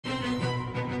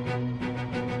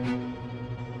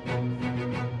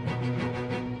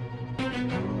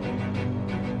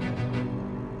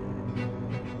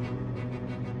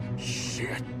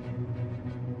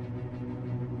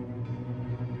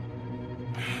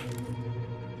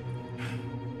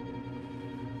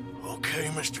Okay,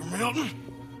 Mr. Milton.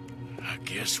 I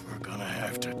guess we're gonna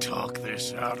have to talk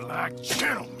this out like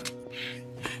gentlemen.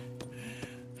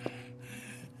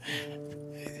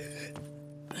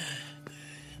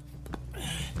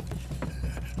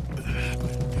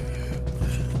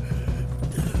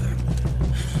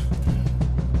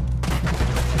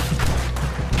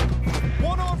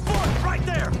 One on foot, right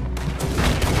there!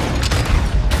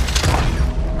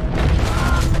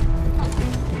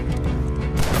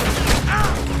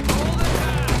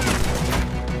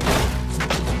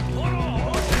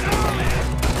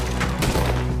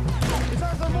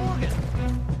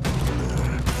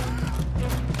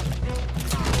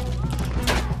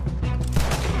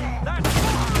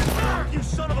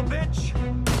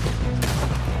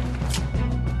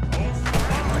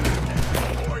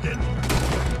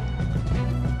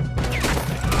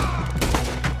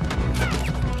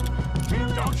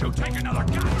 Take another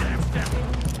goddamn step!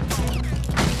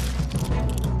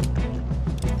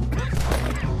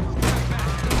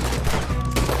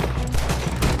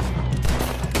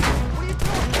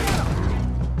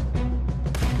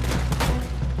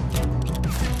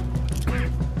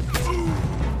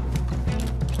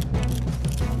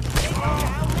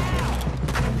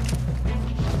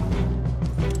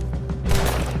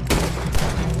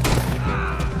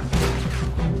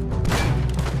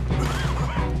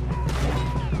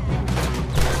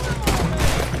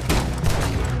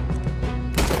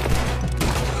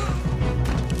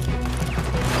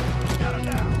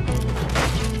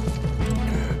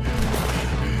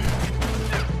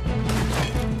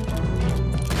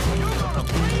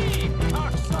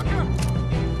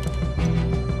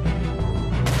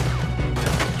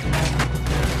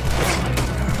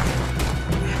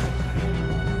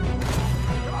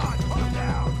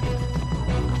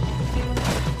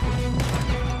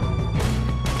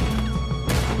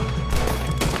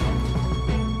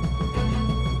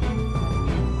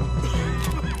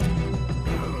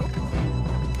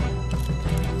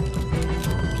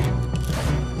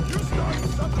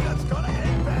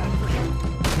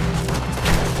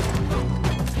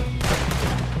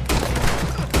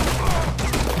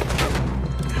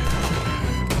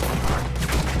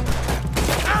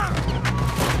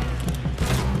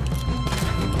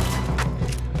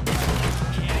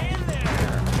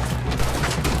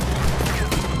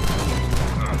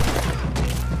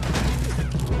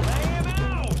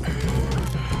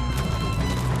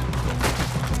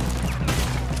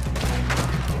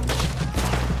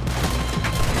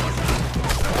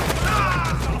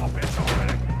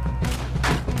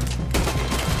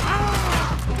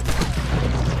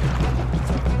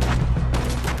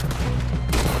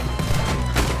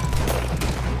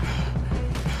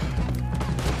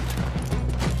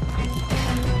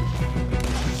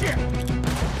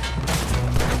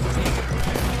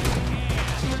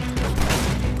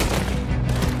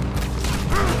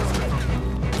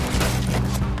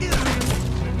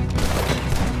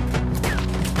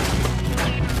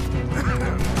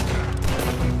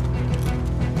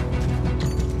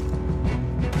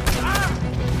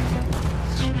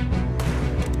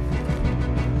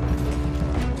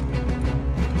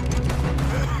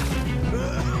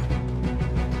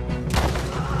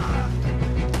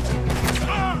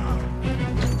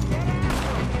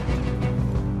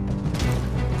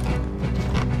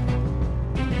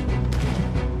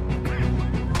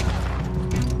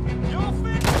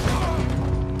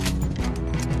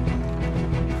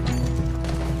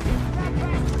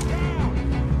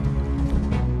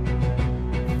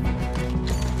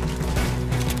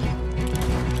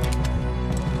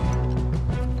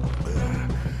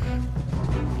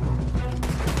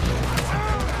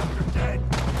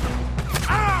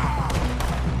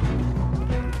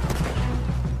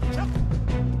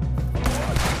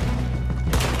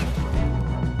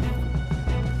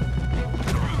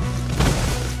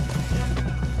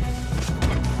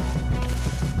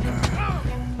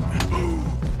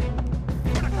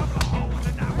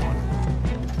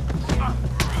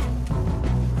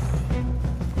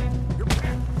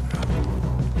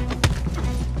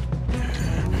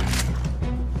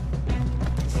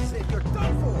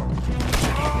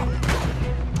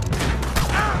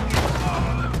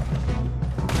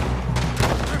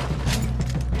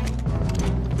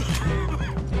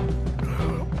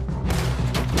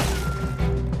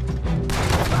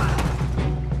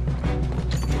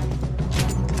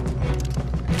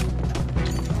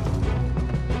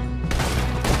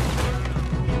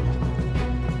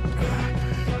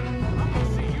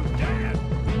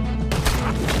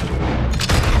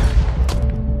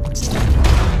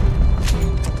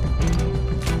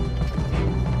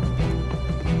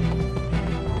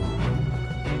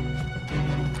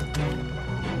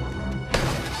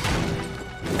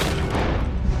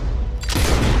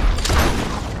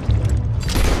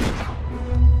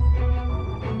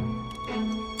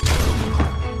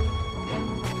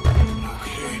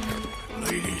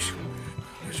 Ladies,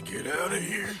 let's get out of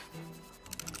here.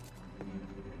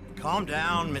 Calm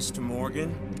down, Mr.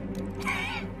 Morgan.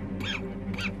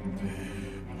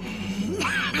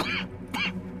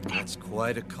 That's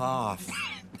quite a cough.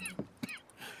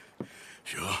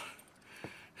 Sure.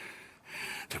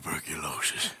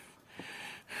 Tuberculosis.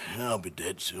 I'll be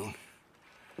dead soon.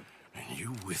 And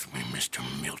you with me, Mr.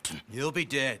 Milton? You'll be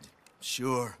dead,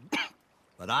 sure.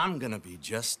 But I'm gonna be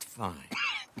just fine.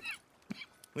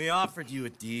 We offered you a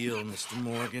deal, Mr.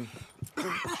 Morgan.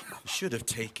 You should have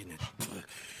taken it.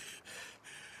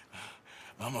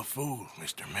 I'm a fool,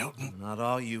 Mr. Milton. Not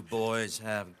all you boys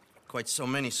have quite so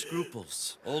many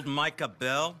scruples. Old Micah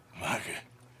Bell, Micah,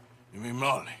 you mean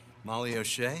Molly? Molly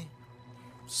O'Shea,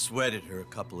 sweated her a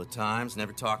couple of times,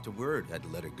 never talked a word, had to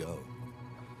let her go.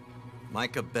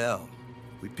 Micah Bell,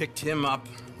 we picked him up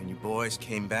when you boys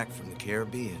came back from the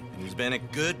Caribbean, and he's been a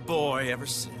good boy ever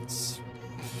since.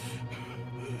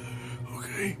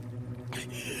 Okay.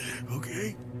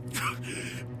 Okay.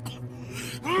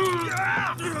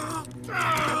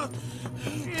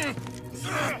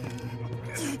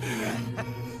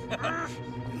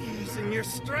 Using your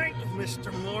strength,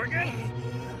 Mr. Morgan.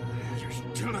 You're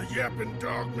still a yapping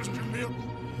dog, Mr. Milton.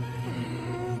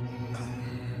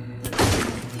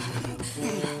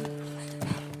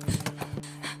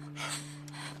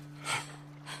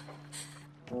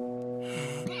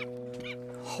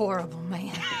 Horrible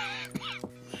man.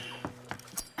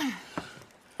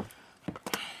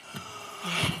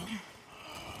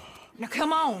 Now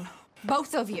come on,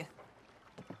 both of you.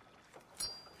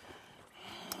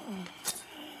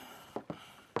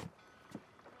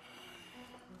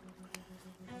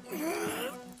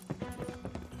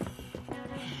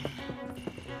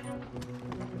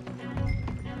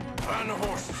 Find the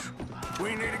horses.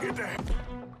 We need to get the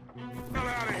hell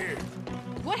out of here.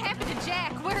 What happened to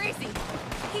Jack? Where is he?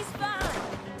 He's fine.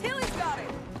 Tilly's got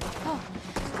him. Oh,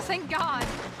 thank God.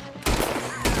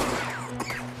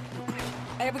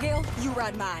 Abigail, you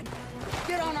ride mine.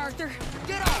 Get on, Arthur.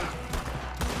 Get on.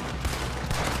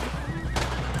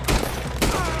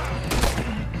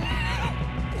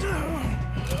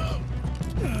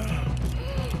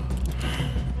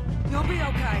 You'll be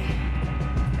okay.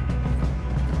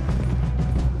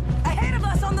 Ahead of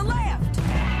us on the left. Stay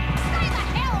the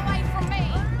hell away from me!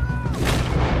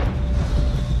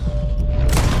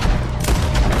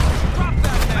 Drop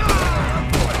that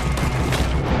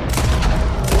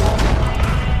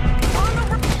On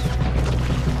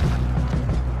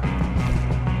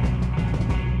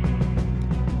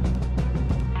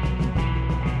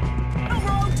the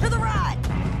road to the right.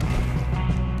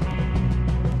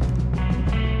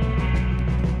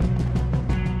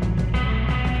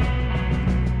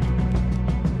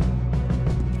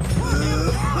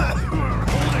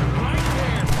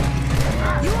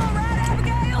 You all right,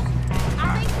 Abigail? I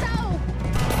think so.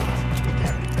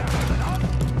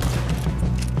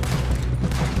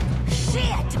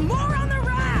 Shit! More on the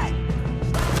right!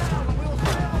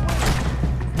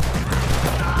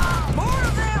 More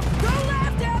of them! Go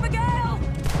left, Abigail!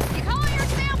 You call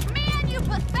yourself men, you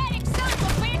pathetic sons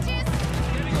of bitches?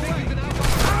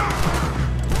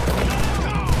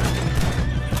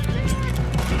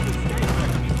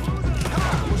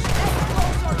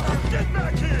 Get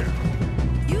back here!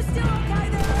 You still okay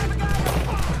there,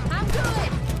 Abigail? I'm good.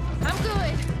 I'm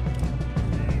good.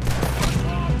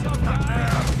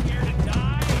 scared to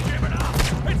die. Give it up.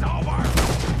 It's over.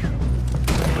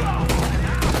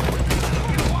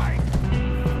 Get away.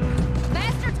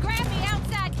 Bastards grabbed me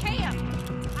outside camp.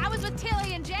 I was with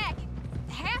Tilly and Jack.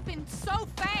 It happened so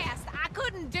fast, I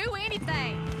couldn't do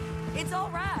anything. It's all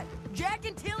right. Jack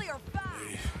and Tilly are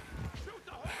fine.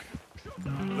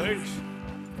 Ladies,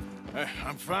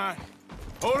 I'm fine.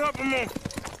 Hold up a moment.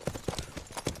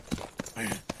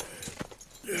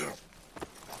 Yeah,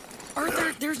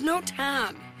 Arthur, there's no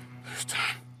time. this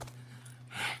time.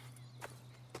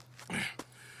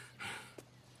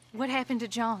 What happened to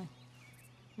John?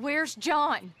 Where's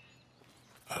John?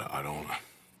 I don't...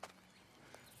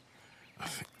 I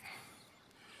think...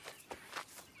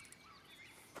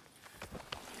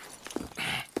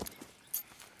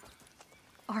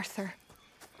 Arthur.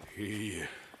 He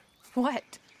What?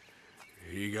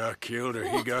 got killed or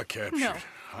he got captured. No.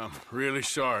 I'm really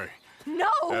sorry, No!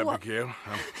 Abigail.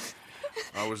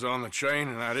 I was on the train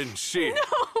and I didn't see it.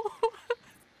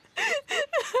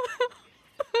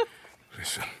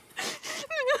 Listen,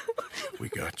 we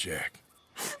got Jack.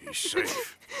 He's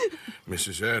safe.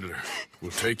 Mrs. Adler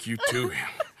will take you to him.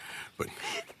 But,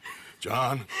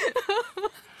 John, I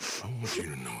want you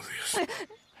to know this.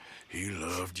 He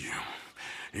loved you.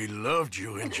 He loved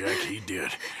you, and Jack, he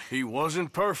did. He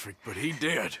wasn't perfect, but he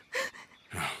did.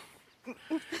 Now,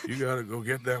 You gotta go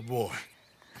get that boy.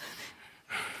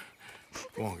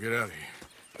 Come on, get out of here.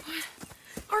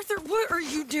 Arthur, what are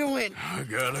you doing? I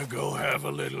gotta go have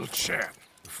a little chat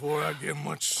before I get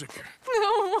much sicker.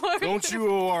 No, Arthur. Don't you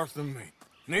owe Arthur me.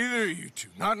 Neither of you two.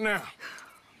 Not now.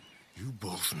 You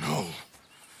both know.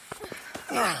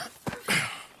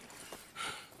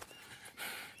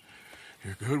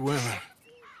 You're good women.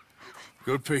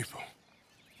 Good people.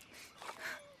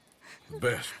 The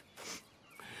best.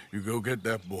 You go get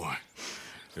that boy.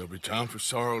 There'll be time for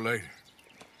sorrow later.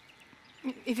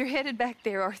 If you're headed back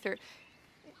there, Arthur,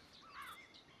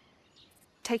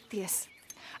 take this.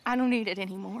 I don't need it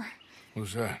anymore.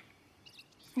 What's that?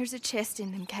 There's a chest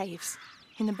in them caves,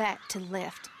 in the back to the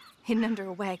left, hidden under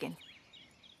a wagon.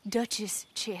 Dutch's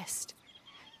chest.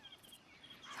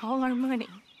 It's all our money.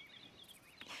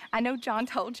 I know John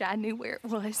told you I knew where it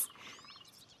was.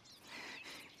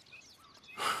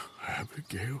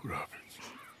 Abigail Roberts.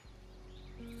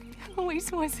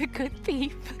 Always was a good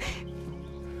thief.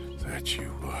 That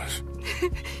you was. Yeah,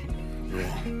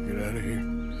 get out of here.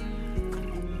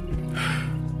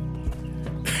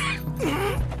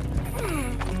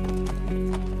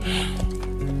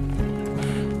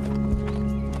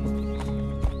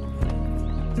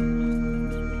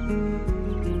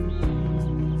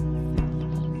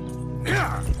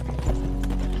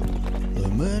 The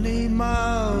many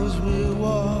miles we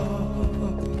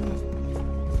walk,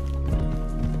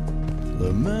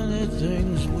 the many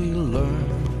things we learn,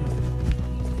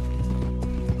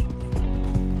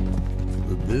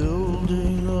 the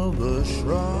building of a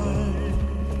shrine,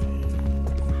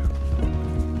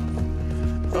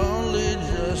 only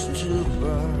just to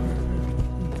burn.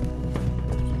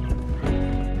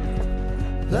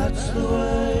 That's the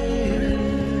way it is.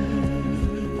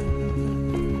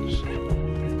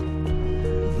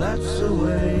 That's the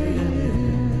way it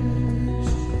is.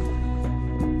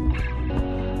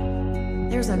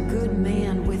 There's a good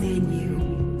man within you.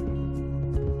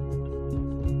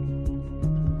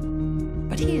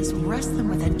 But he is wrestling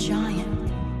with a giant.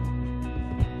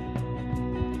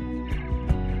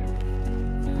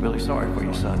 I'm really sorry for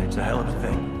you, son. It's a hell of a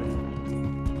thing.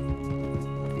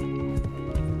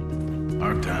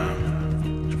 Our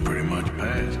time is pretty much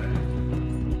past.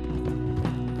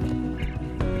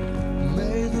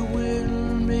 May the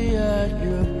wind be at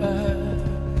your back.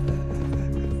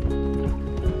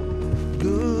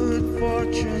 Good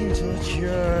fortune touch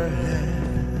your hand.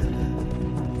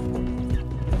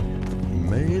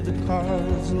 May the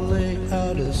cards lay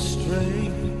out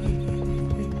straight.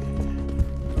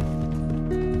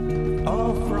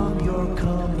 All from your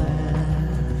command.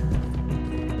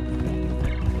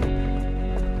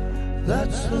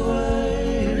 That's the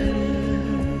way it is.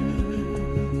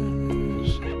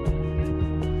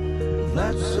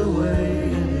 That's the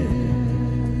way it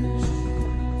is.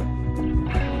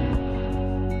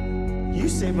 You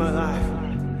saved my life.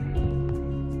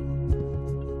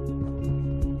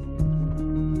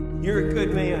 You're a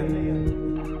good man.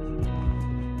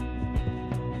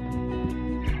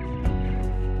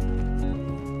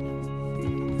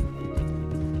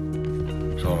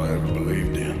 That's all I ever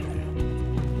believed in.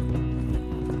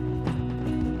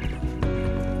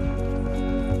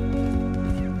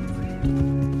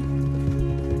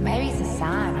 Maybe it's a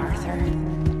sign, Arthur.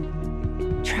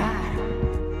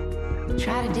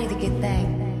 Try to do the good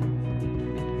thing.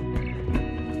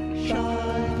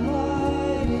 Shine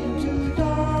light into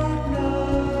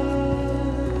darkness.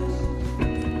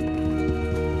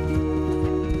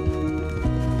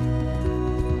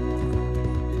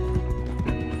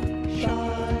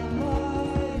 Shine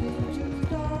light into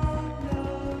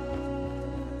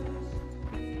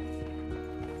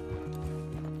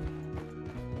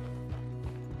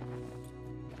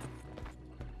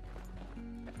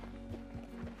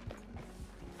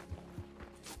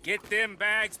Get them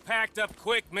bags packed up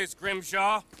quick, Miss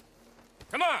Grimshaw.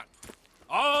 Come on,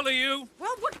 all of you.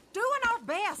 Well, we're doing our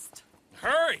best.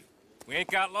 Hurry. We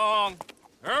ain't got long.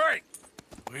 Hurry.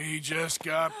 We just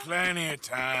got plenty of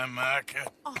time,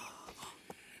 Micah.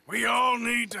 We all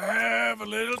need to have a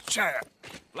little chat.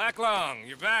 Black Lung,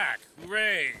 you're back.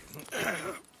 Hooray.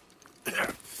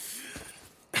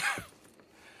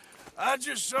 I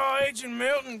just saw Agent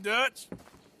Milton, Dutch.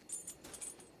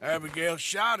 Abigail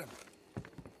shot him.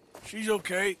 She's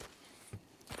okay.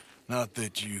 Not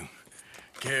that you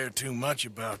care too much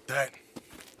about that.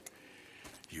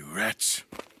 You rats.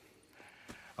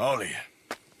 All of you.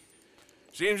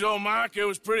 Seems old Micah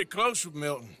was pretty close with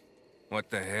Milton.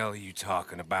 What the hell are you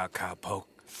talking about, cowpoke?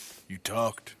 You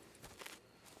talked.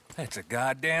 That's a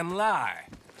goddamn lie.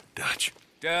 Dutch.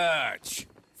 Dutch,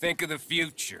 think of the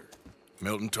future.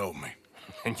 Milton told me.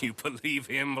 And you believe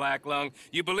him, Black Lung?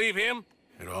 You believe him?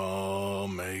 It all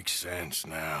makes sense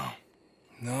now.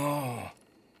 No,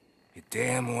 it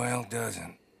damn well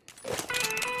doesn't.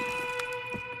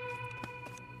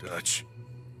 Dutch,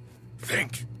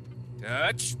 think.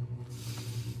 Dutch,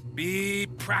 be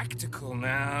practical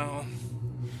now.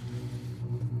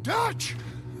 Dutch!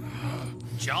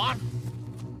 John?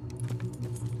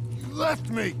 You left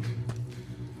me.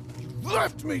 You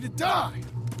left me to die.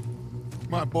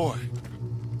 My boy,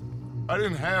 I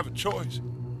didn't have a choice.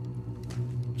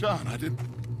 John, I didn't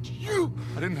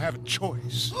have a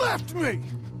choice. Left me!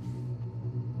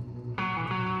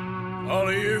 All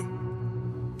of you,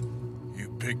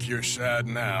 you pick your side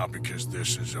now because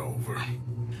this is over.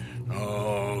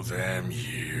 Oh, them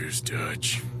years,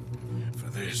 Dutch. For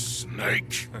this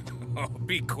snake. Oh,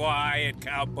 be quiet,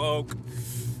 cowpoke.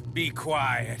 Be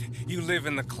quiet. You live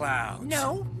in the clouds.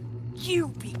 No, you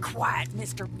be quiet,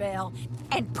 Mr. Bell,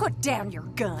 and put down your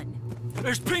gun.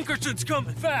 There's Pinkertons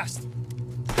coming, fast!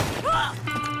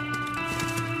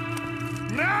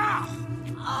 Now!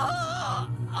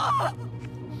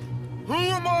 Who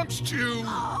amongst you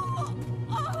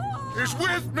is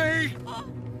with me?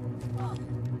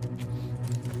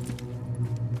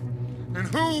 And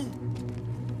who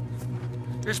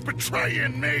is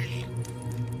betraying me?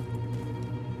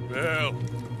 Well,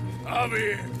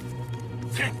 Javier,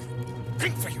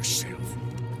 think for yourself.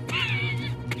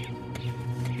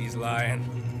 He's lying.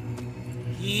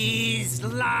 He's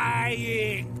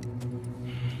lying!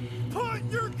 Put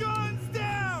your guns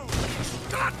down!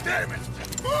 God damn it!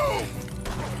 Move!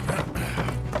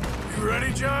 You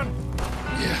ready, John?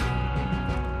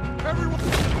 Yeah. Everyone... Go!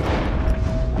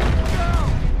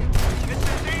 It's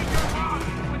a danger zone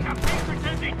with the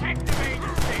Pinkerton Detective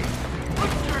Agency!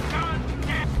 Put your guns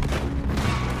down!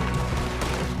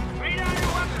 Bring down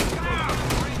your weapons now!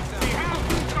 We have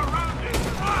you surrounded!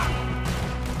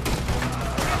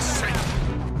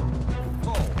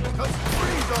 Let's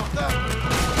freeze off that!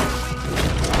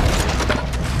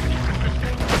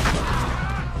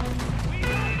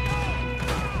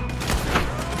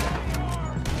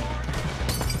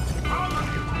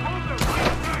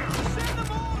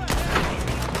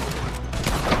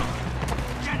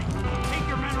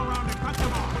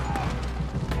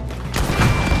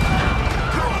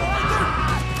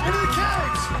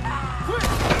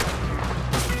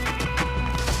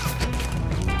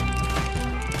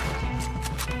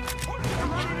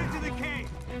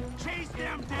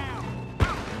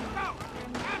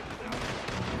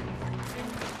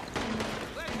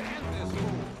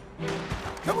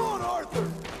 Come on, Arthur!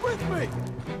 With me!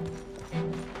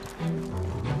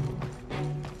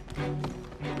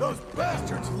 Those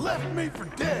bastards left me for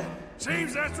dead!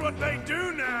 Seems that's what they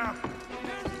do now!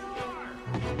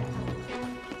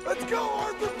 Let's go,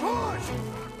 Arthur! Push!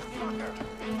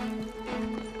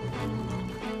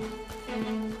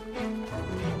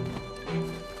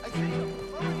 I see him!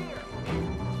 Over here!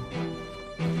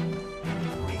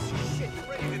 Piece of shit, you're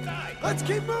ready to die! Let's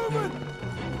keep moving!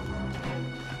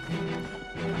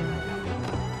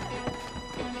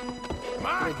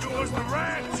 Mike was the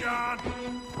rat, John!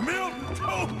 Milton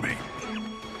told me!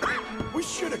 We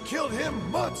should have killed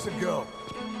him months ago!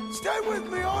 Stay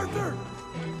with me, Arthur!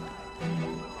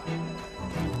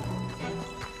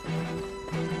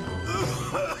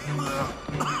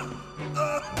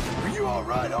 Are you all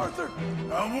right, Arthur?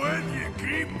 I'm with you.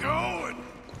 Keep going.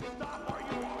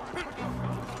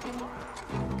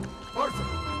 Arthur,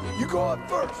 you go up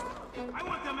first. I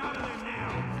want them out of there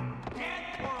now.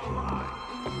 Dead or alive.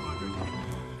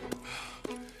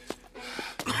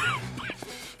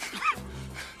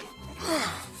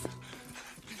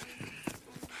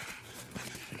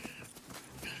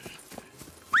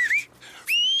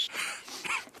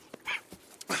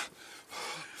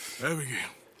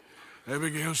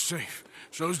 Abigail's safe.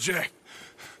 So's Jack.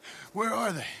 Where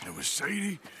are they? It was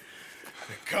Sadie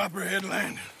at Copperhead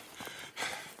Landing.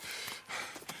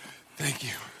 Thank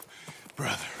you,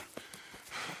 brother.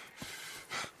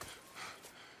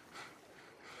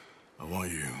 I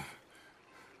want you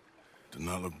to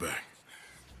not look back.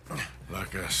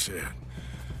 Like I said.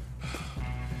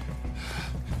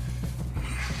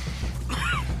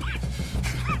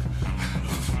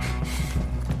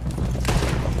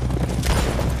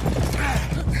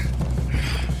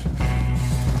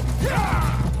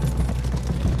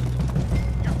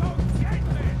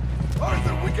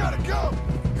 Arthur, we gotta go!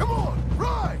 Come on,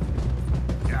 ride!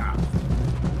 Yeah.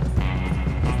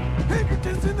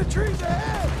 Pinkerton's in the trees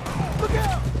ahead! Look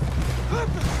out! Clip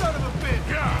the son of a bitch!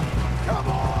 Yeah. Come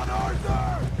on,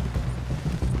 Arthur!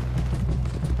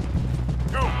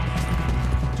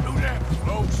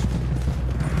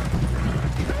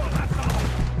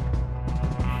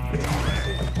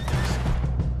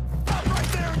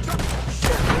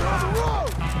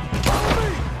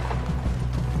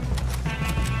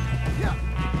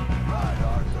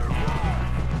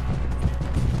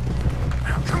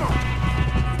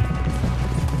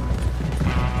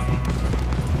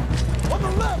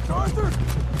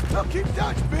 I'll keep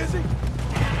Dutch busy.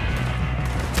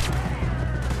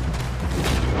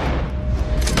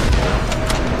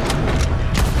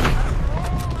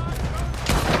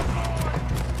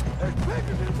 There's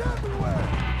pigeons everywhere.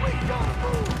 We gotta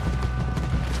move.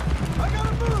 I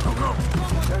gotta move. Go, go.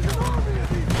 There's an army of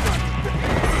these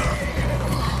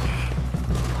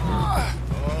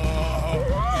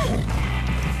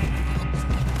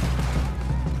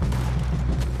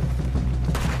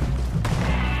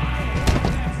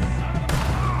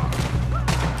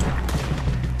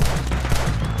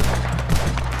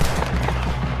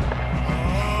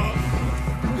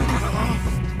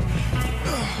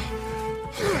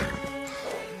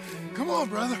Come on,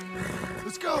 brother.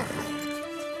 Let's go.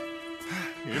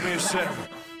 Give me a sec.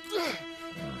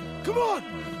 Come on.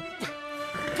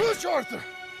 Push, Arthur.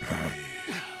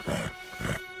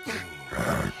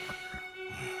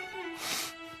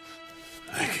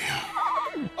 Thank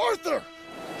you. Arthur!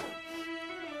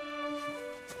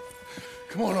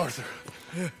 Come on, Arthur.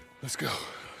 Let's go.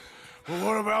 Well,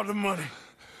 what about the money?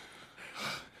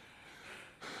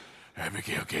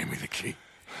 Abigail gave me the key.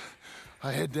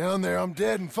 I head down there, I'm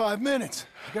dead in 5 minutes.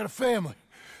 I got a family.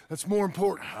 That's more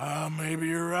important. Maybe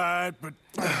you're right, but...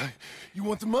 You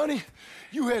want the money?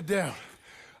 You head down.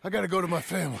 I gotta go to my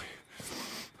family.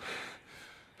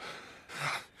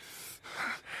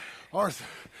 Arthur,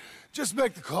 just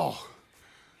make the call.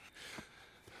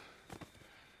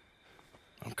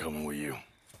 I'm coming with you.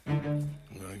 I'm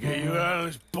gonna get you out of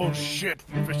this bullshit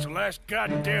if it's the last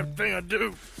goddamn thing I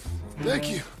do.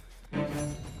 Thank you.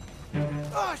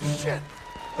 Ah, shit!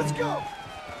 Let's go!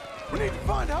 We need to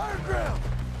find higher ground.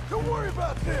 Don't worry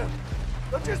about them.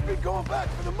 They'll just be going back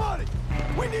for the money.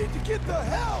 We need to get the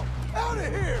hell out of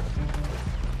here!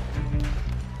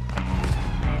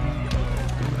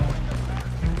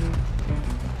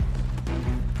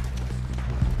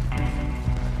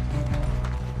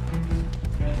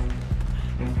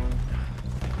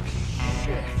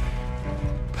 Shit.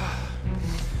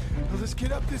 Well, let's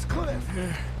get up this cliff.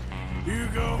 Here you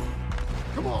go.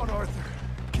 Come on, Arthur.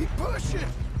 Keep pushing.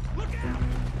 Look out!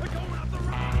 They're going up the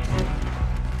rock!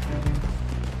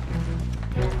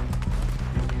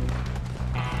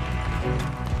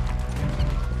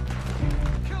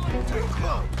 Too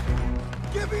close!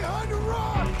 Get behind a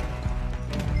rock!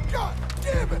 God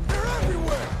damn it! They're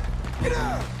everywhere! Get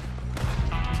out!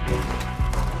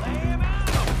 Lay him out!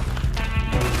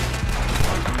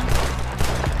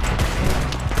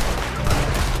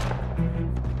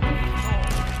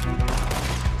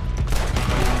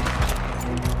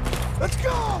 Let's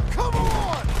go! Come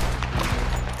on!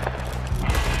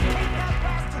 Take that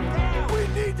bastard down! We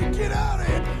need to get out of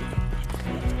here!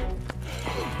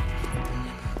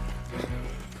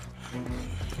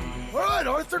 All right,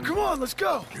 Arthur, come on, let's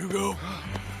go! You go.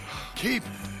 Keep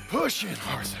pushing,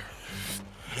 Arthur.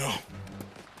 No.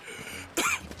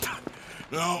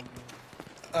 No.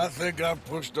 I think I've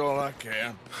pushed all I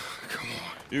can. Come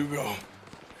on. You go.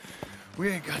 We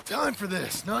ain't got time for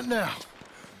this, not now.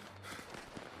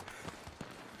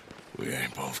 We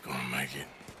ain't both gonna make it.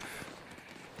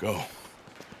 Go.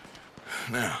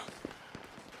 Now.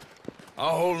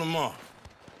 I'll hold them off.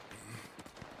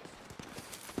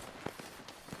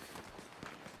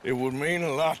 It would mean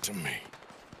a lot to me.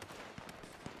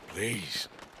 Please.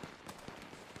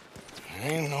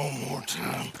 There ain't no more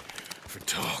time for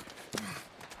talk.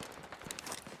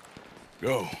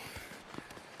 Go.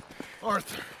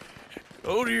 Arthur.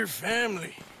 Go to your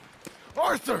family.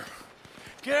 Arthur!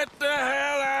 Get the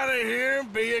hell out of here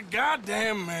and be a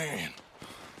goddamn man.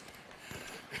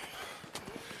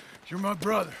 You're my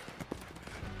brother.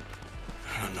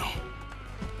 I know.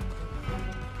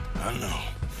 I know.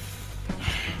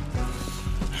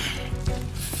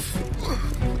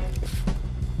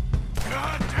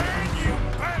 God damn you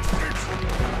bastards!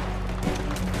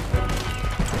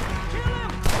 Kill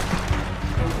him!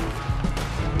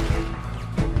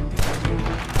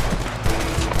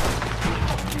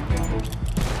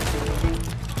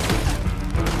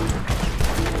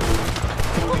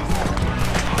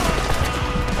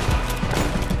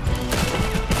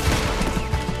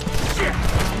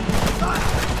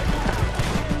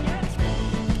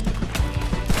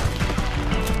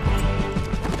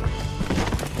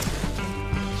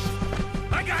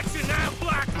 I got you now,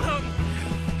 Black Lung!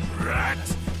 Rat!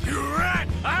 You rat!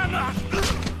 I'm a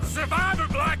survivor,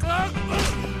 Black Lung!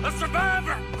 A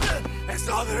survivor! That's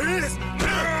all there is!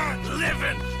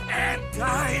 Living and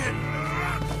dying!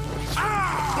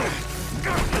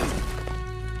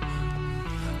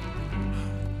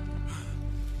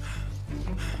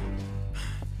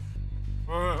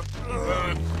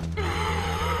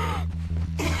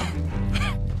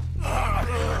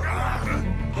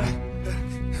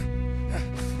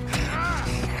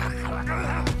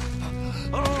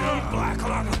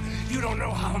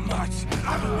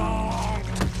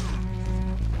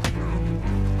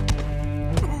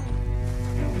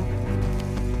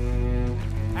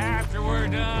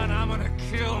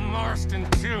 burst in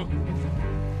two.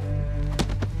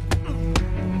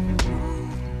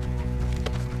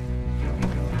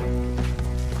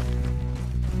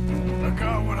 I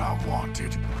got what I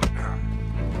wanted.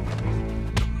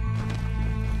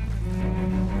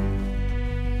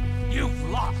 You've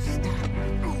lost.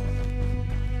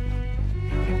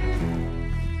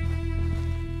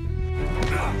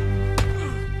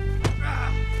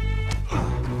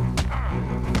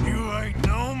 You ain't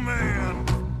no man.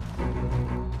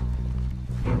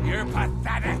 You're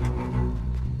pathetic.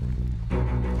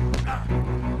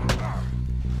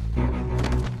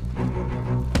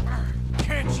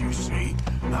 Can't you see?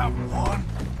 I've won.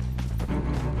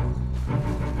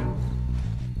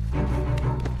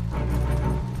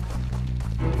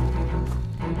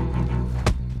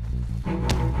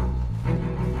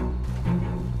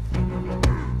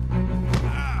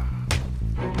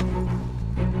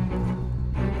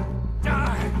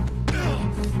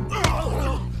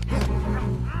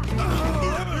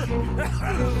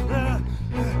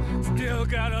 Still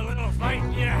got a little fight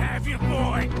in you, have you,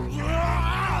 boy?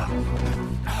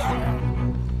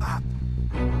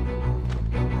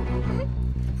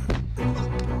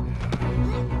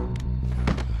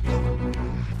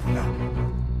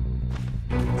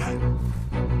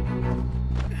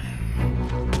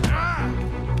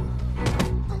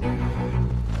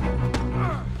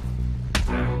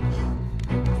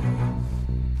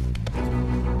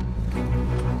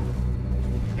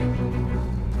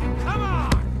 Come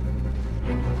on!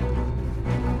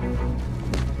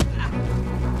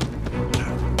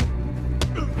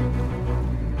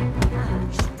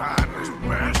 Spineless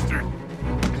bastard.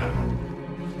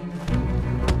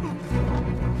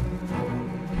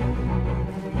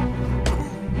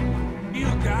 You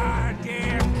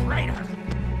goddamn traitor!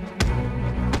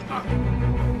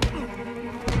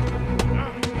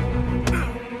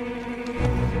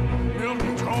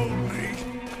 Milton told me.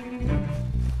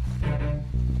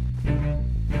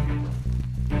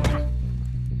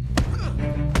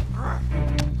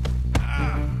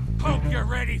 Hope you're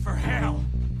ready for hell.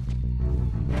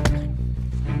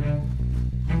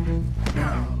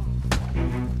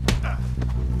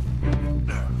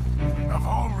 I've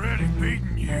already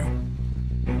beaten you.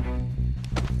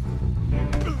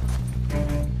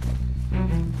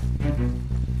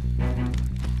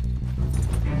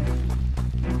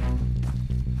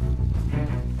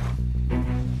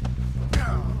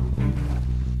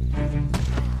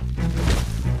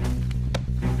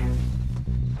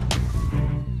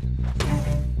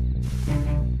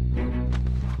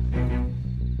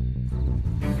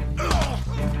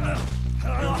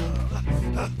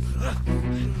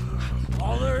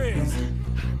 All there is.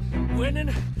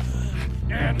 Winning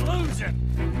and losing.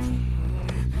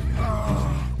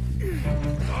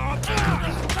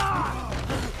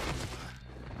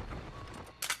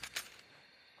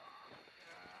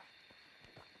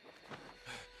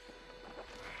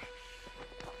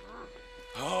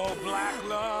 Oh, Black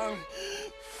Lung.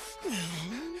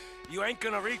 You ain't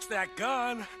gonna reach that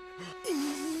gun.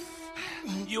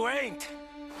 You ain't.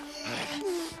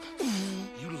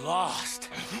 You lost,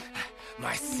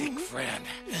 my sick friend.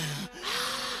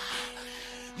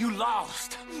 You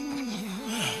lost. In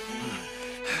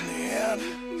the end,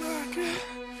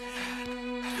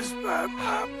 despite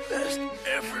my best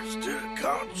efforts to the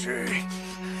contrary,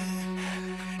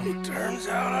 it turns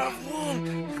out I've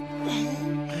won.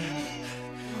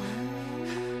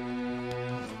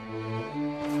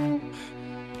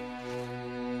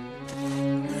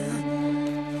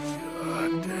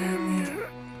 God damn you.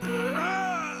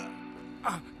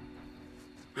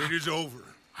 It is over.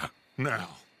 Now,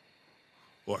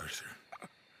 Arthur.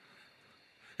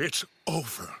 It's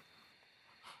over.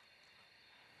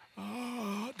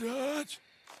 Oh, Dutch.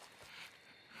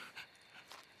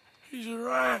 He's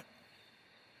right.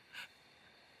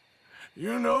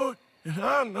 You know it, and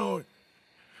I know it.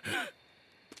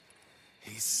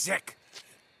 He's sick.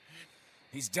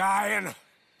 He's dying.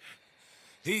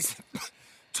 He's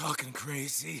talking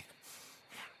crazy.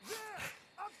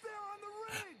 Up there on the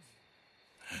ridge!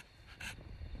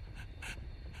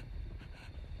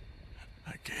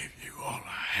 I gave you all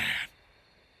I had.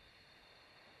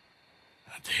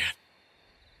 I did.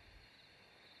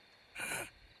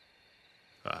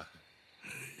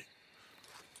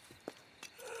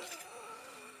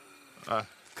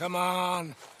 Come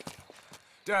on.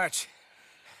 Dutch.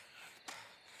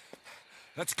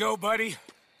 Let's go, buddy.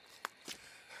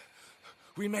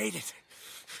 We made it.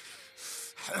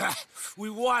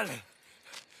 We won.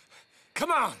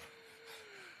 Come on.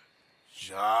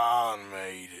 John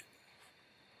made it.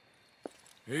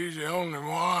 He's the only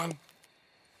one.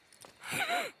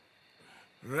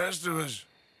 The rest of us,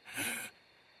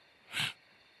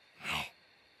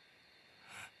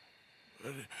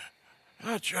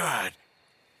 I tried.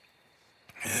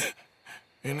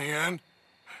 In the end,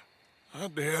 I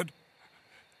did.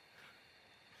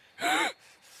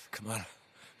 Come on.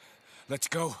 Let's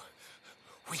go.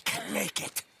 We can make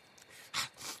it.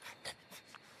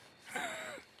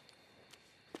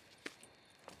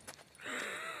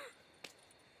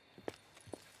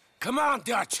 Come on,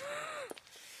 Dutch.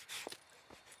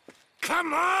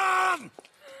 Come on!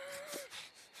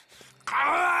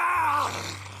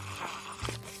 Ah!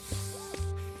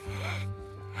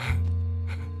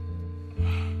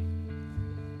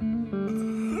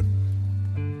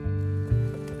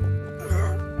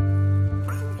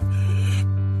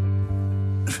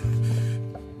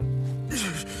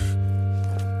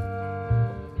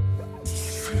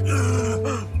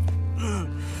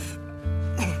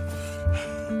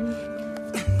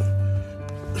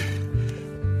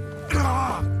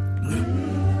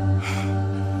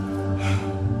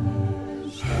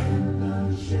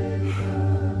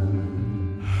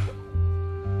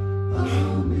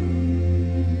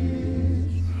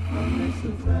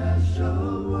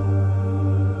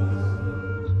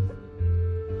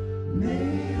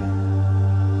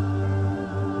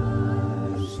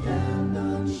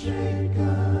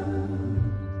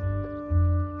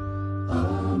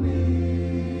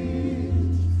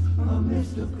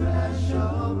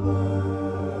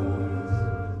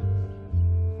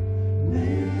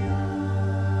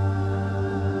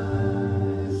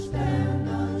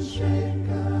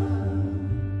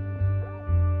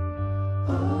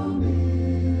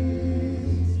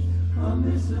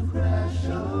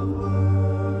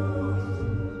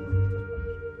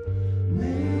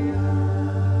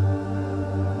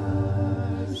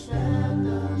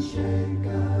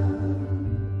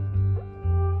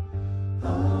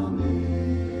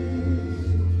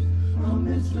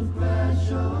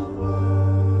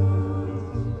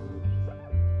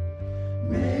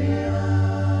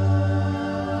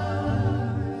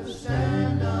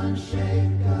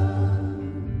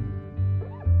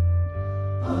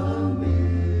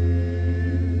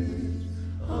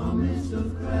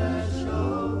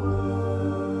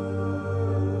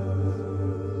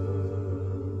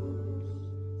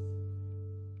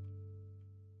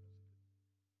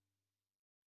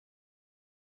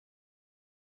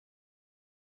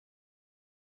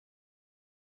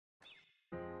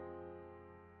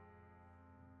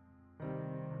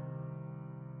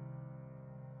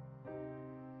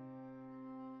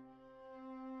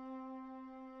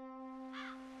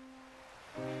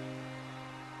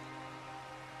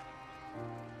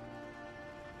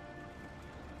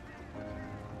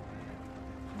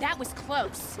 That was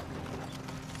close.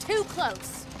 Too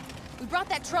close. We brought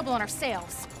that trouble on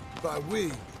ourselves. By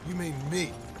we, you mean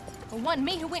me. It wasn't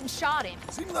me who went and shot him.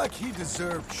 Seemed like he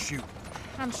deserved shooting.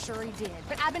 I'm sure he did.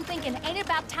 But I've been thinking, ain't it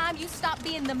about time you stop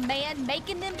being the man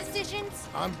making them decisions?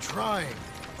 I'm trying.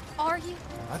 Are you?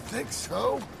 I think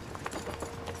so.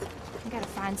 You gotta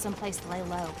find someplace to lay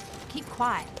low. Keep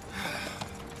quiet.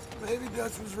 Maybe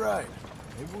Dutch was right.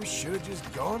 Maybe we should have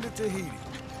just gone to Tahiti.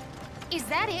 Is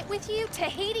that it with you?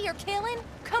 Tahiti or killing?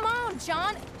 Come on,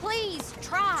 John. Please,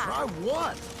 try. Try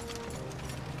what?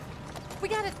 We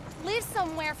gotta live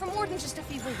somewhere for more than just a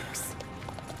few weeks.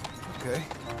 Okay.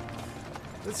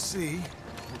 Let's see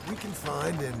what we can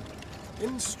find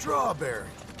in Strawberry.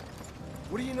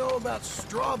 What do you know about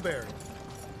Strawberry?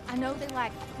 I know they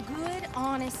like good,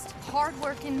 honest,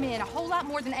 hard-working men a whole lot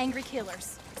more than angry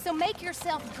killers. So make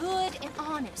yourself good and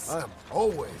honest. I'm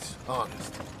always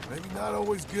honest. Maybe not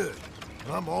always good,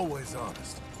 but I'm always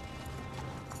honest.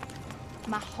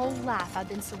 My whole life I've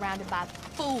been surrounded by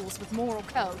fools with moral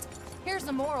codes. Here's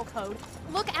the moral code.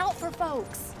 Look out for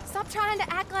folks. Stop trying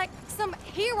to act like some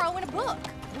hero in a book.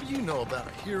 What do you know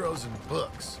about heroes and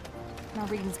books? My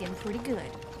reading's getting pretty good.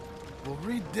 We'll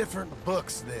read different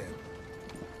books then.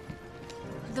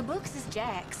 The books is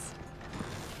Jack's.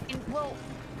 And, well,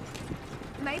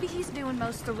 maybe he's doing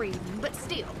most of the reading, but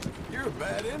still. You're a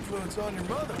bad influence on your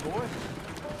mother, boy.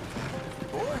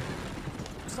 Boy?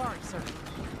 Sorry, sir.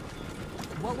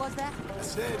 What was that? I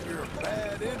said you're a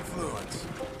bad influence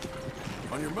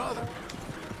on your mother.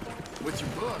 With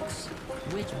your books.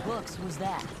 Which books was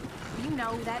that? You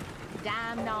know, that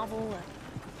dime novel,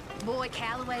 Boy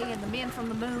Calloway and the Men from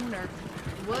the Moon, or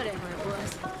whatever it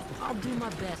was. I'll do my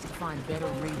best to find better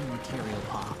reading material,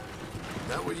 Pop. Is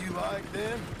that what you like,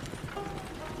 then?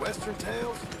 Western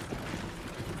tales?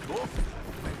 Wolf?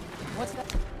 What's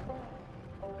that?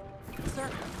 Sir?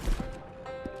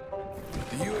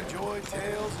 Do you enjoy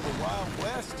tales of the Wild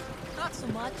West? Not so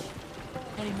much.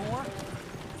 Anymore.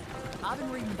 I've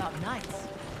been reading about knights.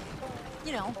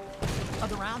 You know, of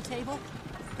the Round Table.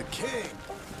 The king.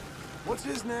 What's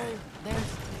his name?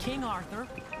 There's King Arthur,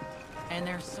 and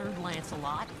there's Sir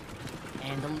Lancelot,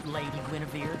 and the Lady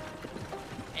Guinevere,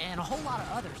 and a whole lot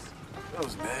of others.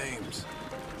 Those names.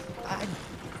 I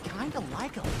kinda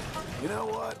like them. You know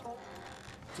what?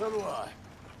 So do I.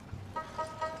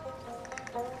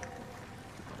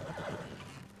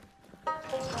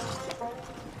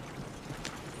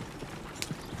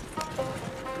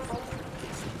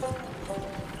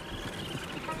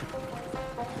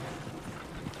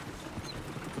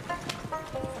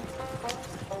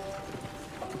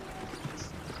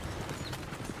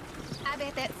 I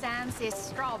bet that sign says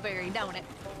strawberry, don't it?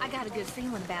 I got a good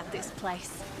feeling about this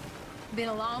place. Been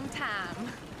a long time.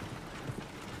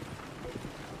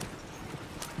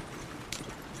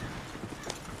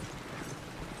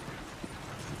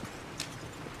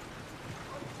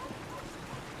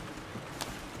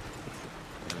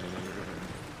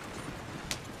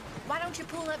 Why don't you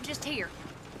pull up just here?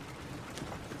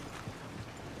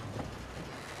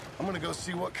 I'm gonna go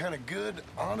see what kind of good,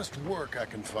 honest work I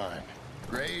can find.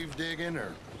 Grave digging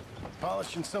or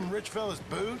polishing some rich fella's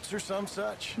boots or some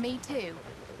such. Me too.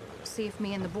 See if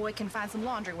me and the boy can find some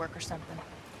laundry work or something.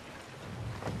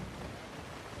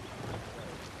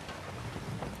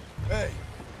 Hey,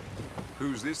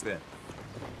 Who's this then?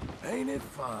 ain't it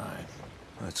fine?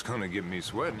 That's gonna get me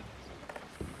sweating.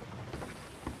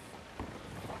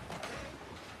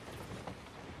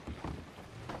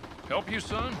 Help you,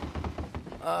 son?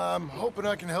 I'm hoping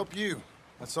I can help you.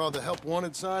 I saw the help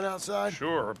wanted sign outside.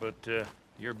 Sure, but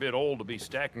you're a bit old to be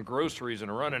stacking groceries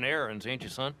and running errands, ain't you,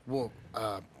 son? Well,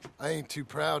 I ain't too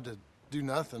proud to do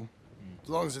nothing. As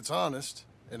long as it's honest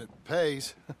and it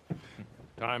pays.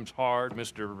 Time's hard,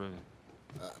 Mr.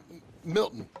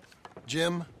 Milton.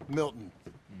 Jim Milton.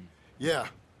 Yeah,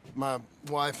 my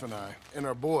wife and I, and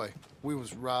our boy, we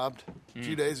was robbed a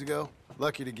few days ago.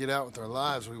 Lucky to get out with our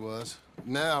lives, we was.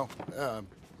 Now,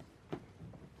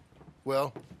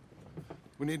 well,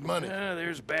 we need money.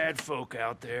 There's bad folk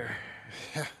out there.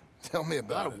 Tell me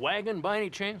about Got a it. wagon by any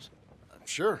chance?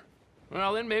 Sure.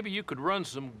 Well, then maybe you could run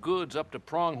some goods up to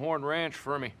Pronghorn Ranch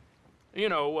for me. You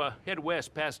know, head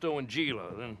west past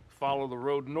Owanjila, then follow the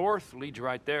road north, leads you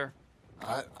right there.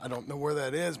 I don't know where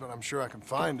that is, but I'm sure I can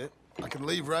find it. I can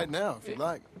leave right now if you'd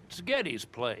like. It's Getty's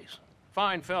place.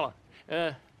 Fine fella.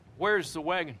 Where's the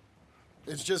wagon?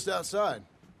 It's just outside.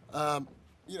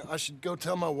 You know, I should go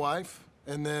tell my wife,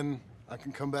 and then I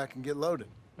can come back and get loaded.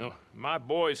 Oh, my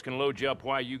boys can load you up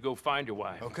while you go find your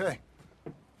wife. Okay.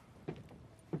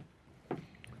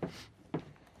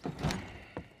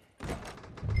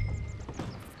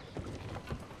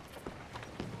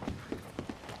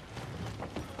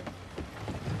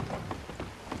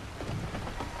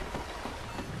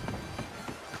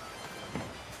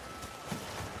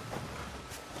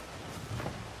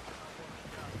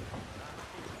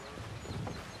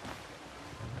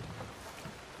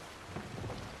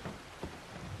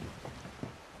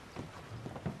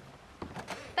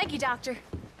 Thank you, Doctor.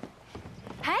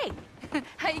 Hey,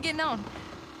 how you getting on?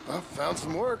 I found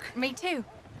some work. Me too.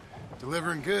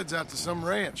 Delivering goods out to some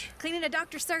ranch. Cleaning a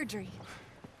doctor's surgery.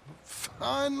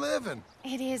 Fine living.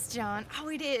 It is, John. Oh,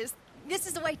 it is. This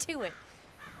is the way to it.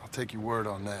 I'll take your word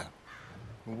on that.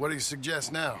 Well, what do you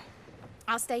suggest now?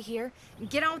 I'll stay here and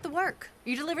get on with the work.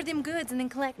 You deliver them goods and then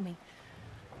collect me.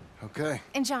 Okay.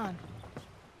 And John,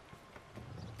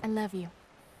 I love you.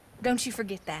 Don't you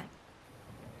forget that.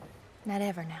 Not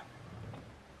ever now.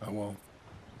 I won't.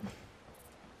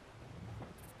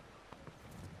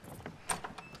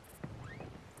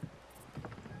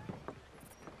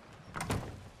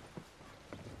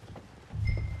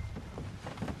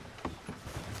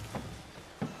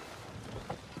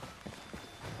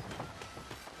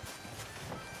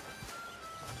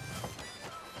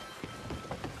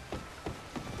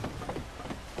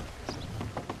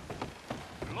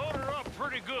 Load her up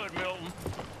pretty good, Milton.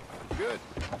 Good.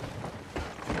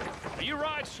 You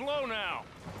ride slow now.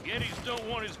 Yetis don't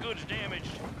want his goods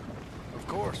damaged. Of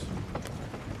course.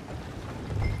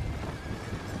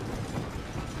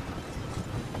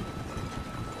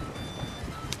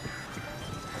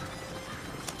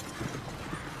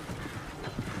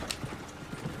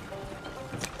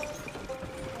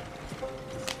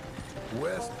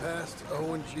 West past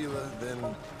Owanjila,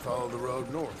 then follow the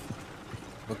road north.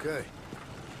 Okay.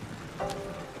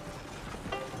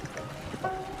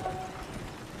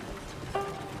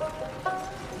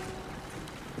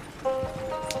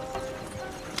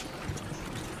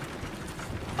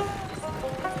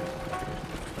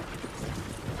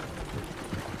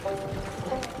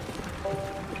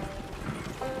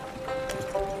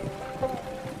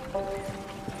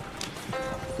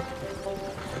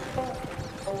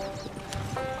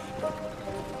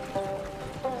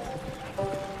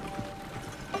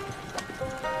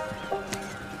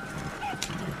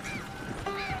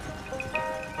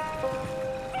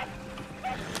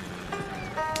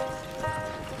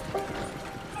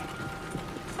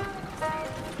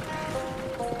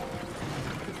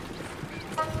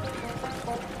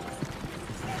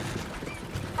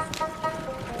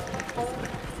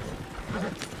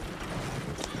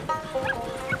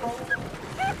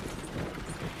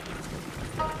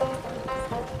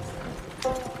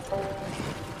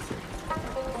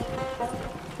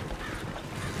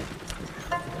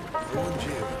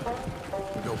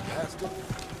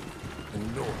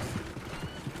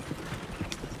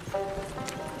 Now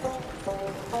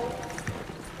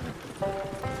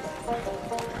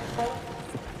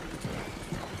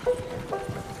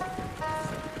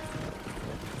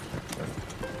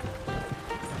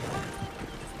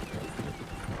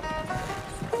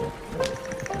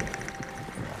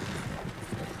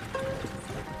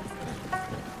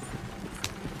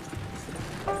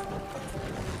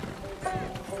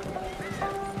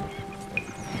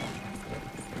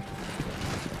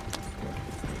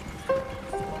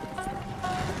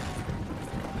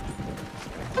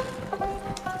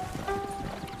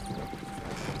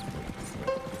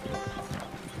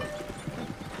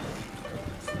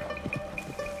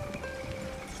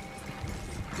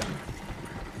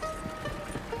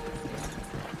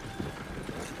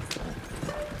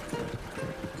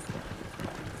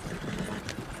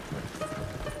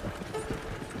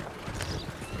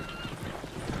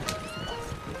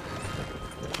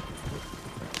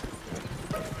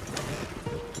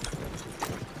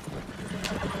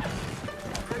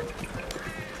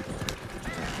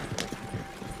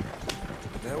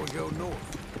we go north.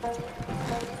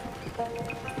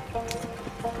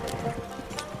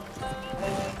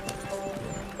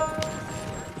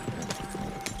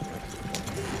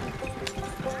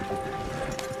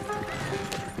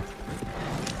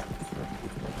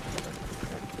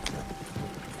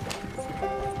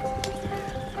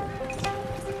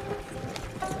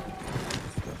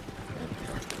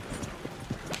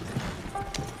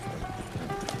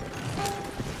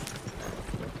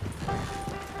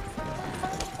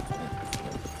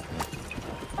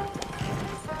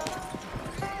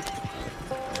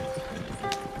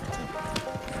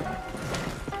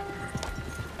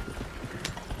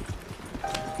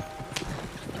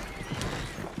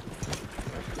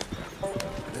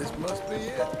 This must be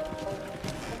it.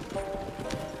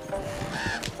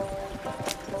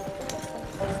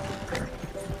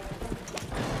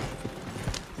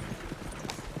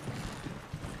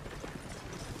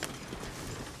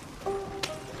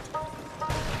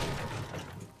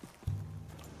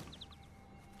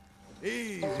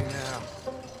 Easy now.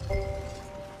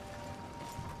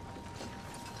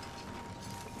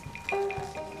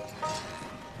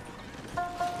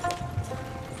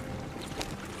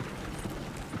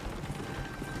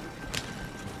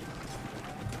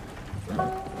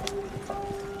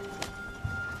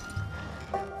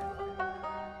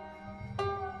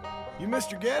 You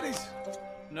Mr. Geddes?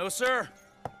 No, sir.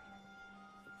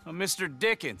 I'm Mr.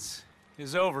 Dickens,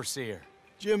 his overseer.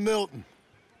 Jim Milton.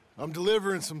 I'm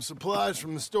delivering some supplies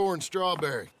from the store in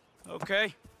Strawberry.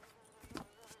 Okay.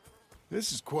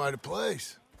 This is quite a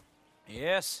place.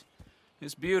 Yes,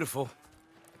 it's beautiful.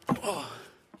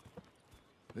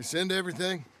 They send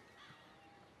everything?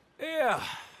 Yeah,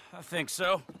 I think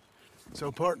so.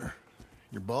 So, partner,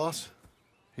 your boss,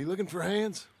 he looking for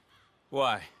hands?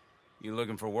 Why? You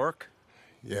looking for work?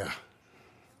 Yeah.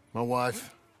 My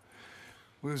wife,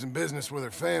 we was in business with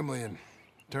her family and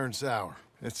turned sour.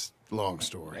 It's a long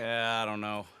story. Yeah, I don't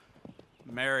know.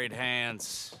 Married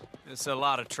hands. It's a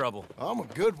lot of trouble. I'm a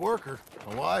good worker.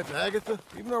 My wife, Agatha,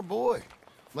 even our boy,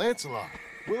 Lancelot.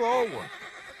 We'll all work.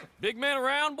 Big man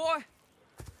around, boy?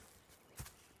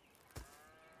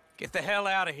 Get the hell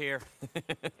out of here.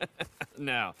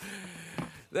 Now,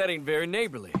 that ain't very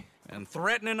neighborly. And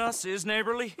threatening us is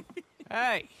neighborly?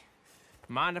 Hey,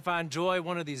 mind if I enjoy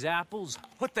one of these apples?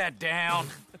 Put that down.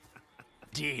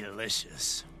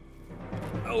 Delicious.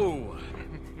 Oh,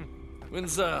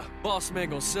 when's boss man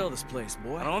gonna sell this place,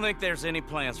 boy? I don't think there's any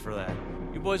plans for that.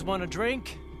 You boys want a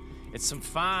drink? It's some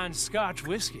fine Scotch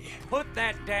whiskey. Put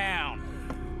that down.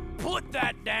 Put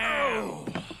that down.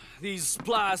 Oh, these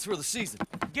supplies for the season.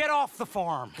 Get off the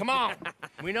farm. Come on.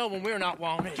 We know when we're not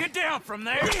wanted. Get down from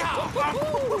there.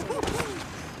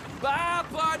 Bye,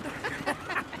 bud.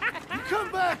 You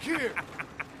come back here.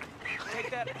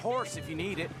 Take that horse if you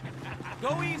need it.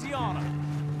 Go easy on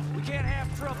him. We can't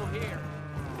have trouble here.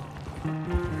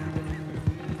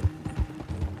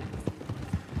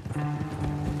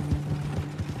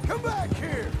 Come back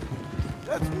here.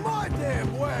 That's my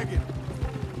damn wagon.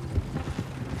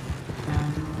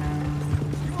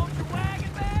 You want your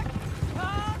wagon back?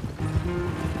 Huh?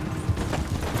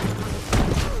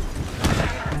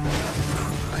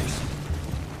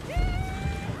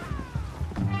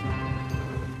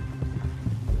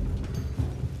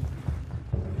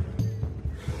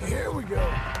 Here we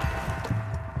go.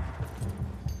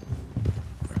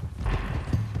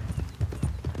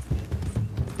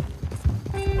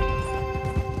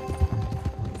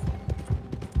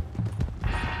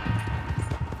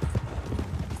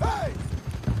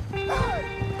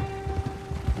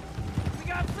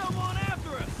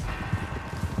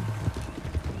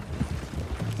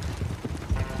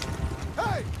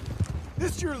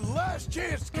 It's your last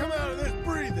chance to come out of this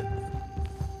breathing.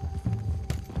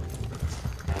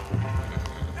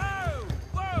 No!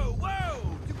 Whoa, whoa!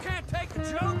 You can't take a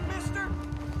joke, mister?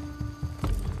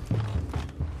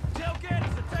 Tell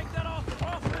Geddes to take that off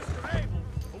Mr. Abel,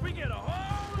 or we get a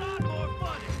whole lot more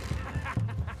money.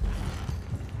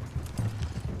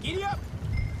 Giddy up!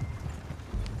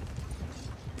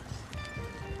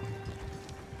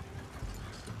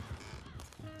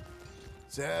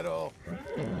 Saddle.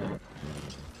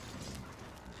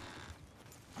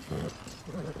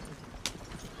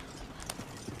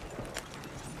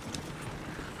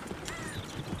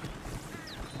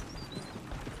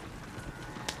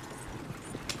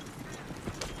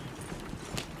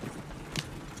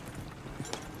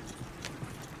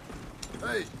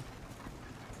 Hey.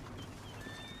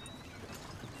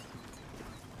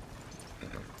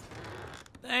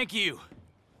 Thank you.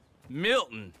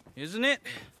 Milton, isn't it?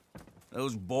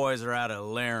 Those boys are out of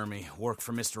Laramie, work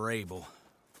for Mr. Abel.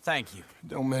 Thank you.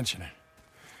 Don't mention it.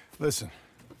 Listen,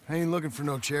 I ain't looking for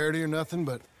no charity or nothing,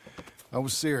 but I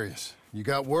was serious. You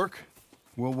got work?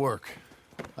 We'll work.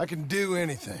 I can do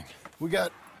anything. We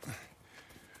got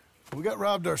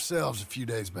robbed ourselves a few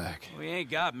days back. We ain't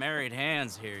got married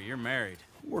hands here. You're married.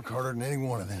 Work harder than any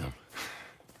one of them.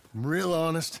 I'm real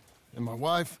honest, and my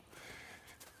wife,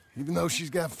 even though she's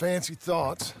got fancy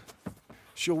thoughts,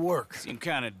 she'll work. Seem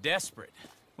kind of desperate.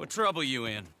 What trouble you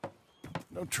in?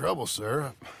 No trouble,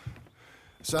 sir.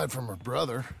 Aside from her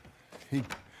brother. He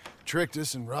tricked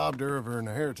us and robbed her of her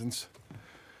inheritance.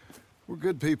 We're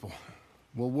good people.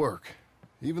 We'll work.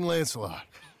 Even Lancelot.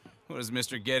 What does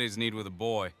Mr. Geddes need with a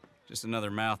boy? Just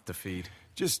another mouth to feed.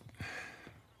 Just...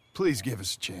 please give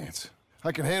us a chance.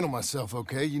 I can handle myself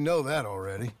okay, you know that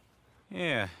already.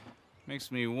 Yeah.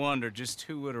 Makes me wonder just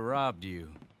who would have robbed you.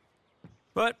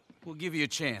 But we'll give you a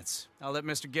chance. I'll let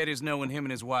Mr. Geddes know when him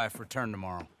and his wife return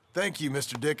tomorrow. Thank you,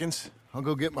 Mr. Dickens. I'll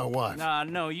go get my wife. Nah,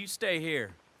 no, you stay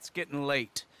here. It's getting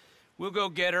late. We'll go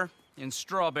get her in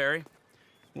Strawberry.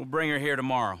 We'll bring her here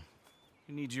tomorrow.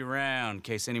 We need you around in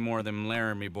case any more of them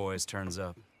Laramie boys turns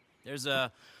up. There's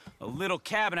a little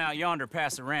cabin out yonder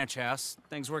past the ranch house.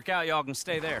 Things work out, y'all can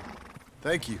stay there.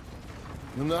 Thank you.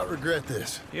 You'll not regret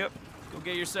this. Yep. Go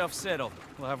get yourself settled.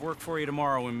 We'll have work for you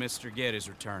tomorrow when Mr. Geddes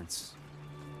returns.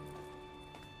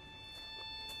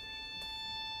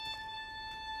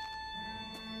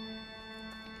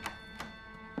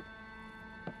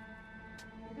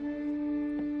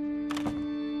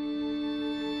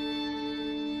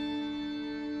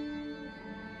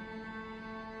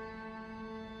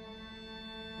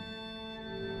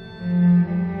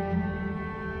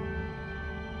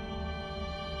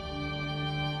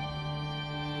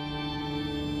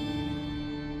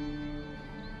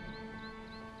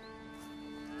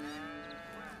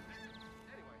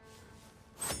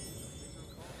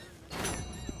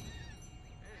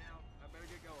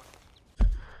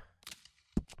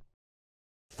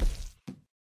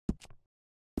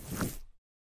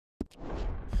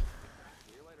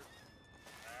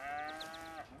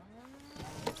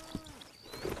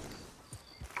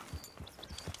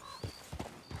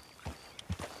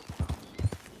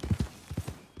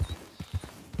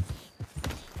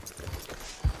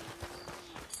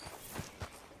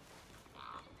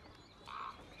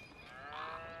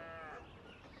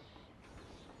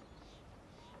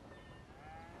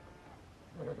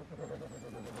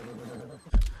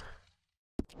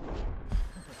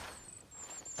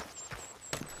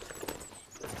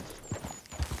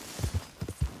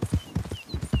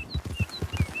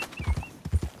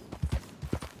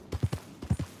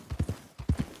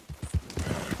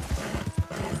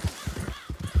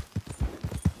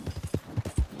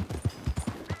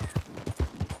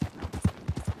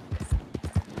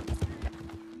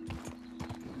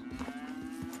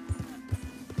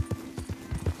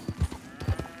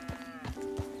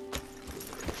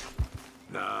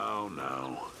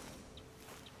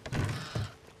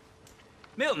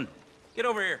 Milton, get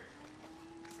over here.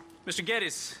 Mr.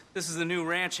 Geddes, this is the new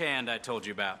ranch hand I told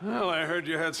you about. Well, I heard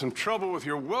you had some trouble with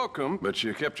your welcome, but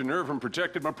you kept your nerve and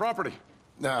protected my property.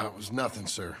 No, it was nothing,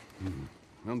 sir.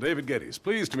 Well, David Geddes,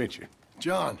 pleased to meet you.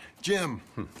 John, Jim,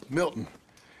 Milton.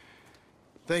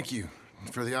 Thank you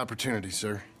for the opportunity,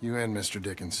 sir. You and Mr.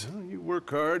 Dickens. Well, you work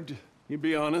hard. You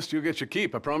be honest, you'll get your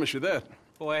keep, I promise you that.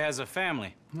 Boy has a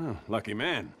family. Oh, lucky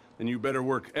man. Then you better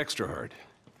work extra hard.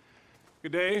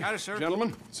 Good day, howdy, sir.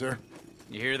 Gentlemen. Sir.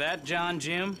 You hear that, John,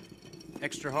 Jim?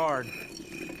 Extra hard.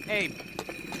 Hey,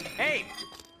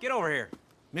 get over here.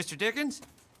 Mr. Dickens?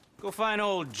 Go find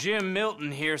old Jim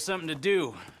Milton here something to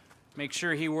do. Make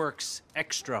sure he works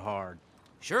extra hard.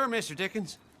 Sure, Mr.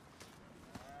 Dickens.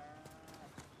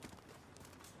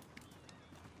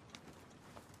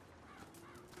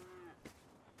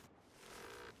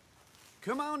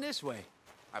 Come on this way.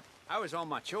 I was on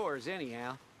my chores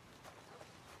anyhow.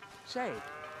 Say,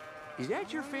 is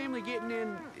that your family getting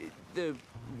in the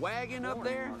wagon up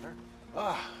there?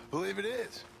 Believe it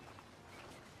is.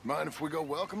 Mind if we go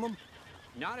welcome them?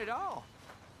 Not at all.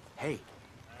 Hey,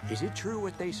 is it true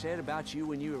what they said about you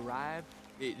when you arrived?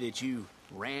 That you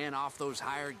ran off those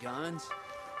hired guns?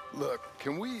 Look,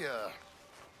 can we,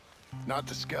 not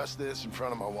discuss this in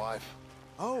front of my wife?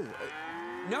 Oh,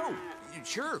 no,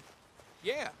 sure.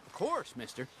 Yeah, of course,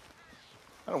 mister.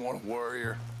 I don't want to worry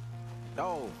her.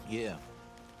 Oh, yeah.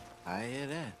 I hear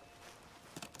that.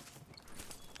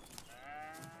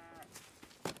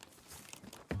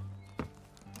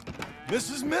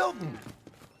 Mrs. Milton!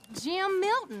 Jim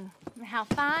Milton. How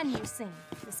fine you seem.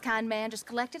 This kind man just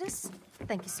collected us.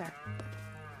 Thank you, sir.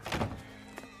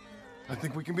 I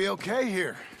think we can be okay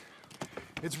here.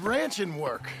 It's ranching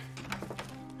work.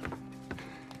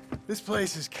 This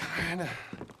place is kinda...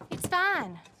 It's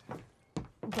fine.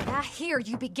 But I hear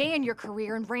you began your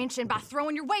career in ranching by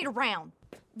throwing your weight around.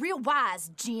 Real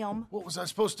wise, Jim. What was I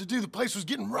supposed to do? The place was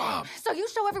getting robbed. So you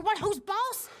show everyone who's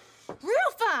boss?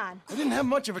 Real fine. I didn't have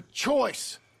much of a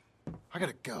choice. I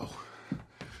gotta go.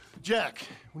 Jack,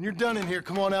 when you're done in here,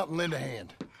 come on out and lend a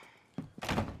hand.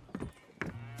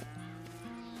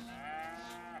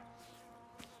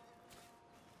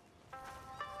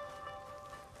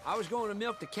 I was going to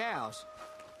milk the cows.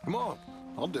 Come on,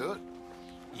 I'll do it.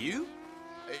 You?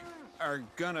 Are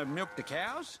gonna milk the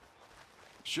cows?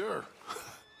 Sure.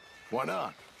 Why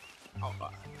not? Oh,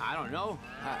 I don't know.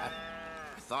 I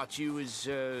thought you was,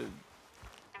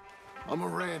 I'm a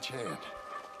ranch hand.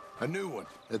 A new one,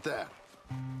 at that.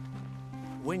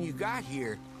 When you got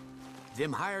here,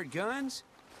 them hired guns?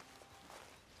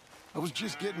 I was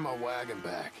just getting my wagon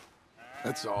back.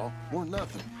 That's all. Weren't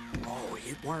nothing. Oh,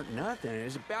 it weren't nothing. It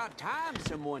was about time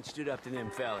someone stood up to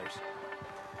them fellers.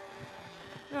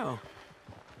 No.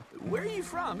 Where are you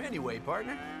from, anyway,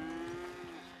 partner?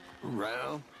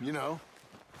 Around, you know.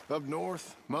 Up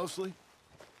north, mostly.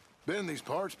 Been in these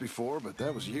parts before, but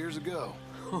that was years ago.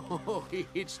 Oh,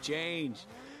 it's changed.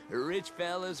 The rich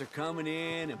fellas are coming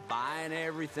in and buying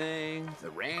everything, the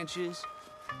ranches.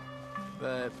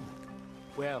 But,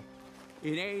 well,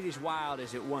 it ain't as wild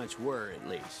as it once were, at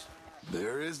least.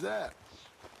 There is that.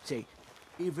 Say,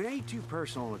 if it ain't too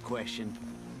personal a question,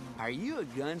 are you a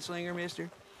gunslinger, mister?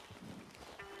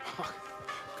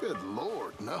 Good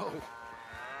Lord, no.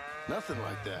 Nothing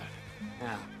like that.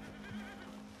 Now,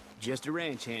 just a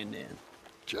ranch hand, then?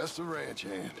 Just a ranch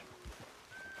hand.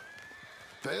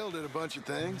 Failed at a bunch of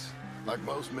things, like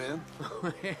most men.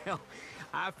 Well,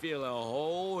 I feel a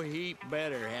whole heap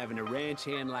better having a ranch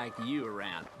hand like you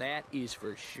around. That is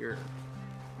for sure.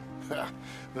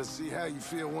 Let's see how you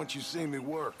feel once you see me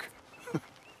work.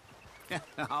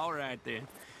 All right, then.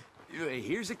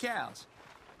 Here's the cows.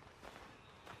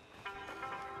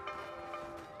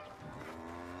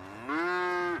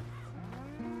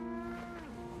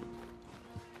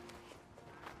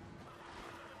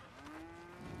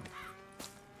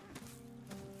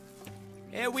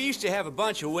 Yeah, we used to have a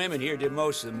bunch of women here did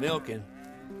most of the milking.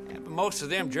 Yeah, but most of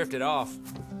them drifted off.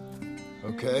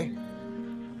 Okay.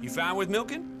 You fine with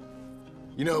milking?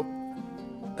 You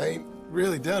know, I ain't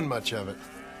really done much of it.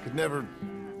 Could never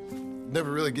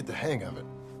really get the hang of it.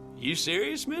 You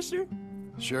serious, mister?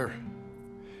 Sure.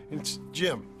 It's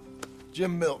Jim.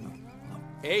 Jim Milton.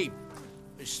 Hey,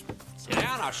 just sit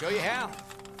down, I'll show you how.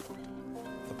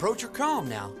 Approach her calm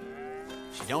now.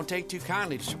 She don't take too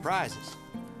kindly to surprises.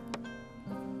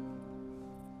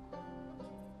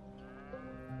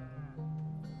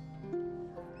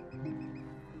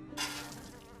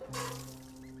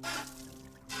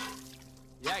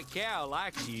 That cow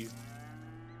likes you.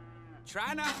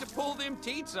 Try not to pull them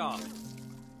teats off.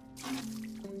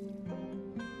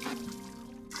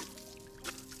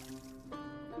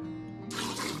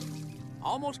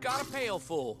 Almost got a pail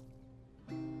full.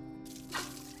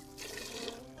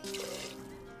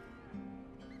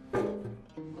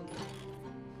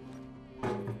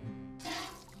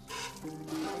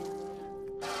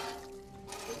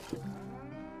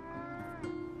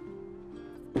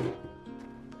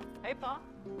 Hey, Pa.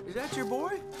 Is that your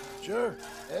boy? Sure.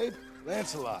 Abe,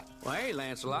 Lancelot. Well, hey,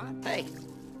 Lancelot. Hey.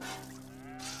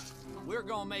 We're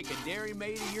gonna make a dairy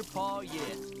maid of your paw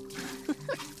yet.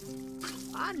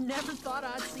 I never thought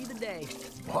I'd see the day.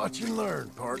 Watch and learn,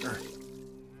 partner.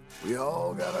 We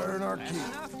all gotta earn our That's keep.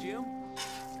 enough, Jim.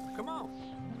 Come on.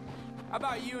 How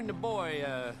about you and the boy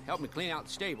help me clean out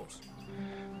the stables?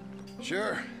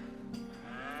 Sure.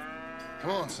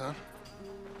 Come on, son.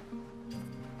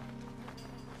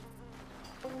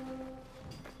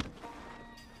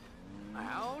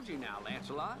 How old you now,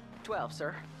 Lancelot? 12,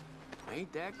 sir.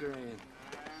 Ain't that grand?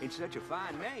 It's such a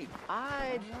fine name.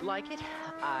 I'd like it.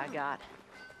 I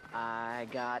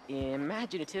got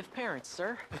imaginative parents,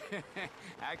 sir.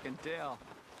 I can tell.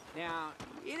 Now,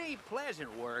 it ain't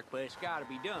pleasant work, but it's gotta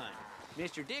be done.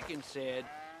 Mr. Dickens said...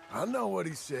 I know what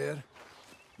he said.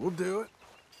 We'll do it.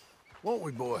 Won't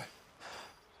we, boy?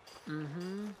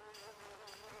 Mm-hmm.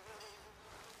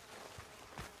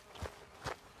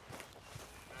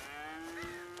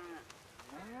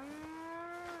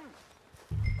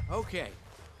 Okay.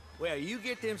 Well, you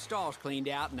get them stalls cleaned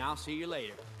out, and I'll see you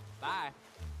later. Bye.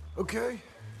 Okay.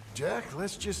 Jack,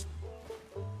 let's just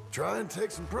try and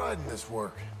take some pride in this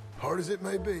work, hard as it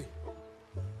may be.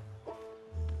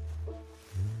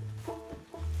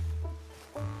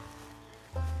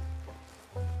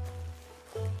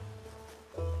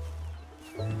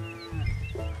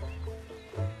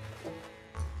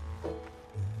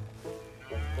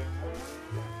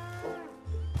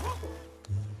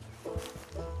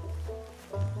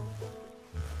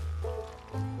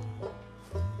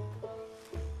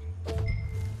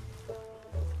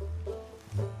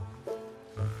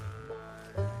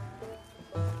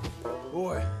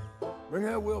 Boy, bring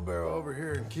that wheelbarrow over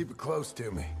here and keep it close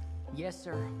to me. Yes,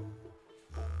 sir.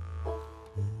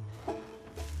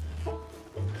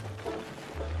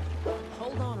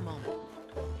 Hold on a moment.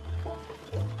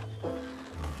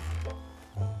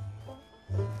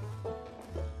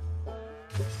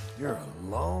 You're a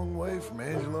long way from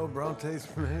Angelo Bronte's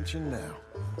mansion now.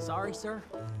 Sorry, sir.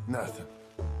 Nothing.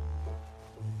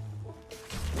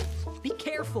 Be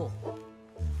careful.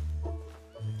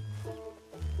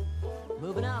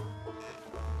 Moving up.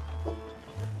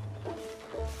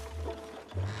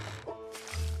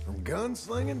 From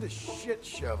gunslinging to shit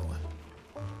shoveling.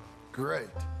 Great.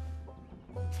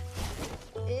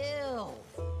 Ew.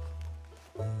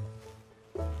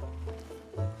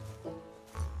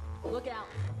 Look out.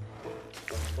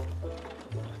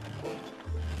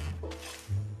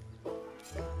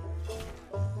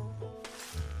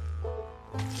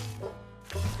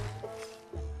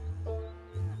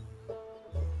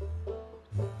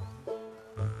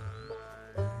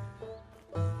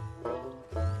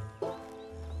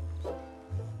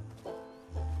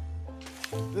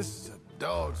 This is a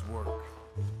dog's work.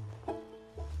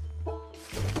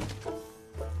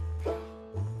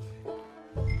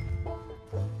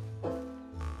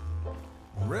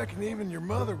 Reckon even your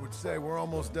mother would say we're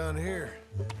almost done here.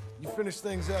 You finish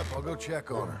things up, I'll go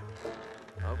check on her.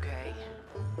 Okay.